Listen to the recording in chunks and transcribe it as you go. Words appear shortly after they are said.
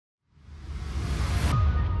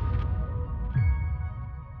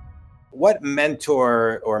what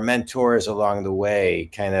mentor or mentors along the way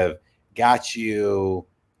kind of got you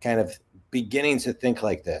kind of beginning to think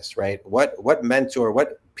like this, right? What mentor,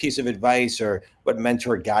 what piece of advice or what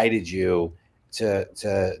mentor guided you to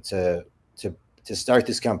start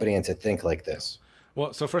this company and to think like this?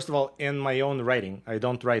 Well, so first of all, in my own writing, I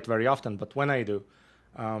don't write very often, but when I do,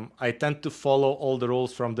 I tend to follow all the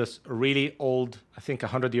rules from this really old, I think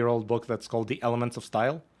 100-year-old book that's called The Elements of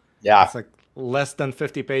Style. Yeah. It's like less than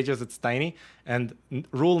 50 pages. It's tiny. And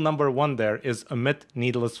rule number 1 there is omit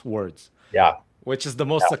needless words. Yeah. Which is the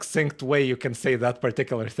most succinct way you can say that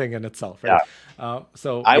particular thing in itself, right? Yeah.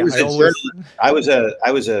 So I was a journalist.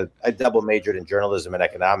 I double majored in journalism and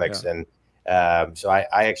economics, and so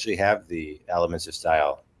I actually have the Elements of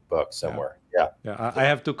Style book somewhere. Yeah, I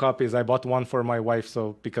have 2 copies. I bought one for my wife,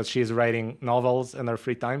 so because she's writing novels in her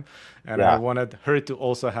free time, and I wanted her to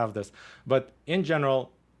also have this. But in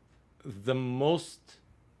general, most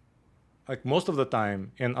of the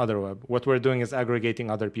time in Otherweb, what we're doing is aggregating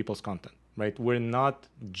other people's content, right? We're not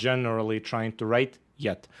generally trying to write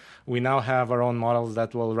yet. We now have our own models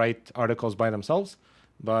that will write articles by themselves,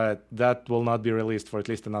 but that will not be released for at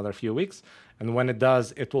least another few weeks. And when it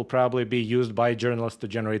does, it will probably be used by journalists to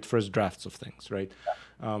generate first drafts of things, right?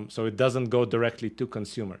 So it doesn't go directly to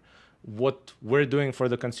consumer. What we're doing for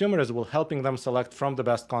the consumer is we're helping them select from the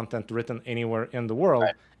best content written anywhere in the world,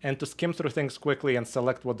 and to skim through things quickly and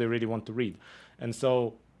select what they really want to read. And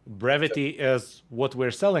so brevity is what we're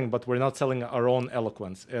selling, but we're not selling our own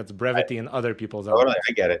eloquence. It's brevity in other people's eloquence. Totally,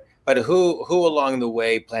 I get it. But who along the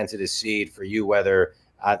way planted a seed for you, whether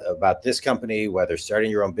about this company, whether starting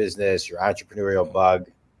your own business, your entrepreneurial bug?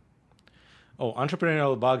 Oh,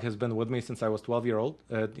 entrepreneurial bug has been with me since I was 12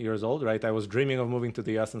 years old, right? I was dreaming of moving to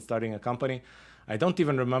the US and starting a company. I don't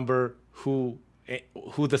even remember who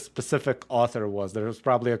the specific author was. There was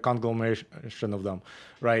probably a conglomeration of them,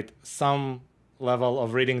 right? Some level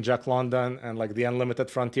of reading Jack London and like the unlimited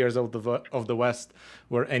frontiers of the West,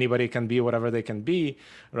 where anybody can be whatever they can be,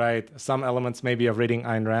 right? Some elements maybe of reading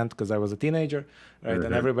Ayn Rand because I was a teenager, right?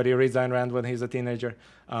 And everybody reads Ayn Rand when he's a teenager.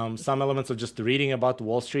 Some elements of just reading about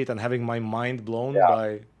Wall Street and having my mind blown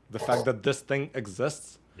by the fact that this thing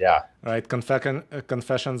exists. Yeah. Right.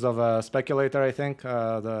 Confessions of a Speculator, I think.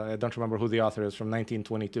 I don't remember who the author is, from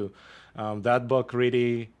 1922. That book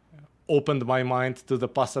really opened my mind to the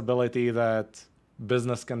possibility that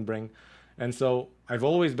business can bring. And so I've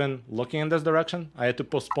always been looking in this direction. I had to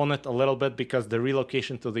postpone it a little bit because the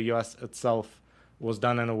relocation to the US itself was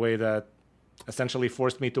done in a way that essentially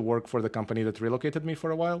forced me to work for the company that relocated me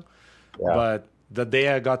for a while. Yeah. But the day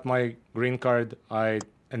I got my green card, I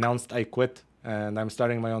announced I quit and I'm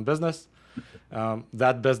starting my own business.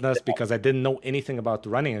 That business, because I didn't know anything about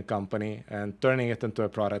running a company and turning it into a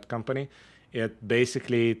product company, it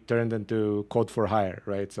basically turned into code for hire,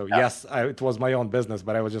 right? So yes, it was my own business,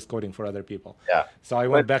 but I was just coding for other people. Yeah. So I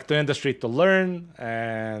went back to industry to learn,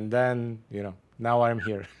 and then, now I'm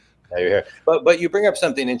here. Now you're here. But you bring up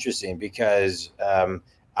something interesting because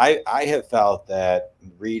I have felt that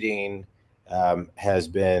reading has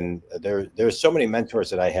been, there's so many mentors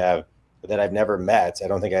that I have that I've never met. I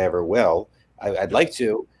don't think I ever will. I'd like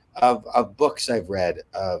to. Of books I've read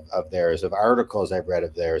of theirs, of articles I've read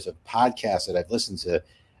of theirs, of podcasts that I've listened to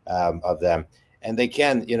of them, and they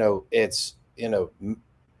can, it's, you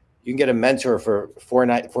can get a mentor for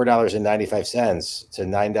 $4.95 to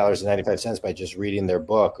 $9.95 by just reading their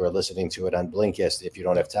book or listening to it on Blinkist if you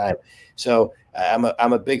don't have time. So I'm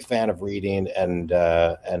a big fan of reading, and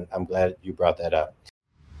I'm glad you brought that up.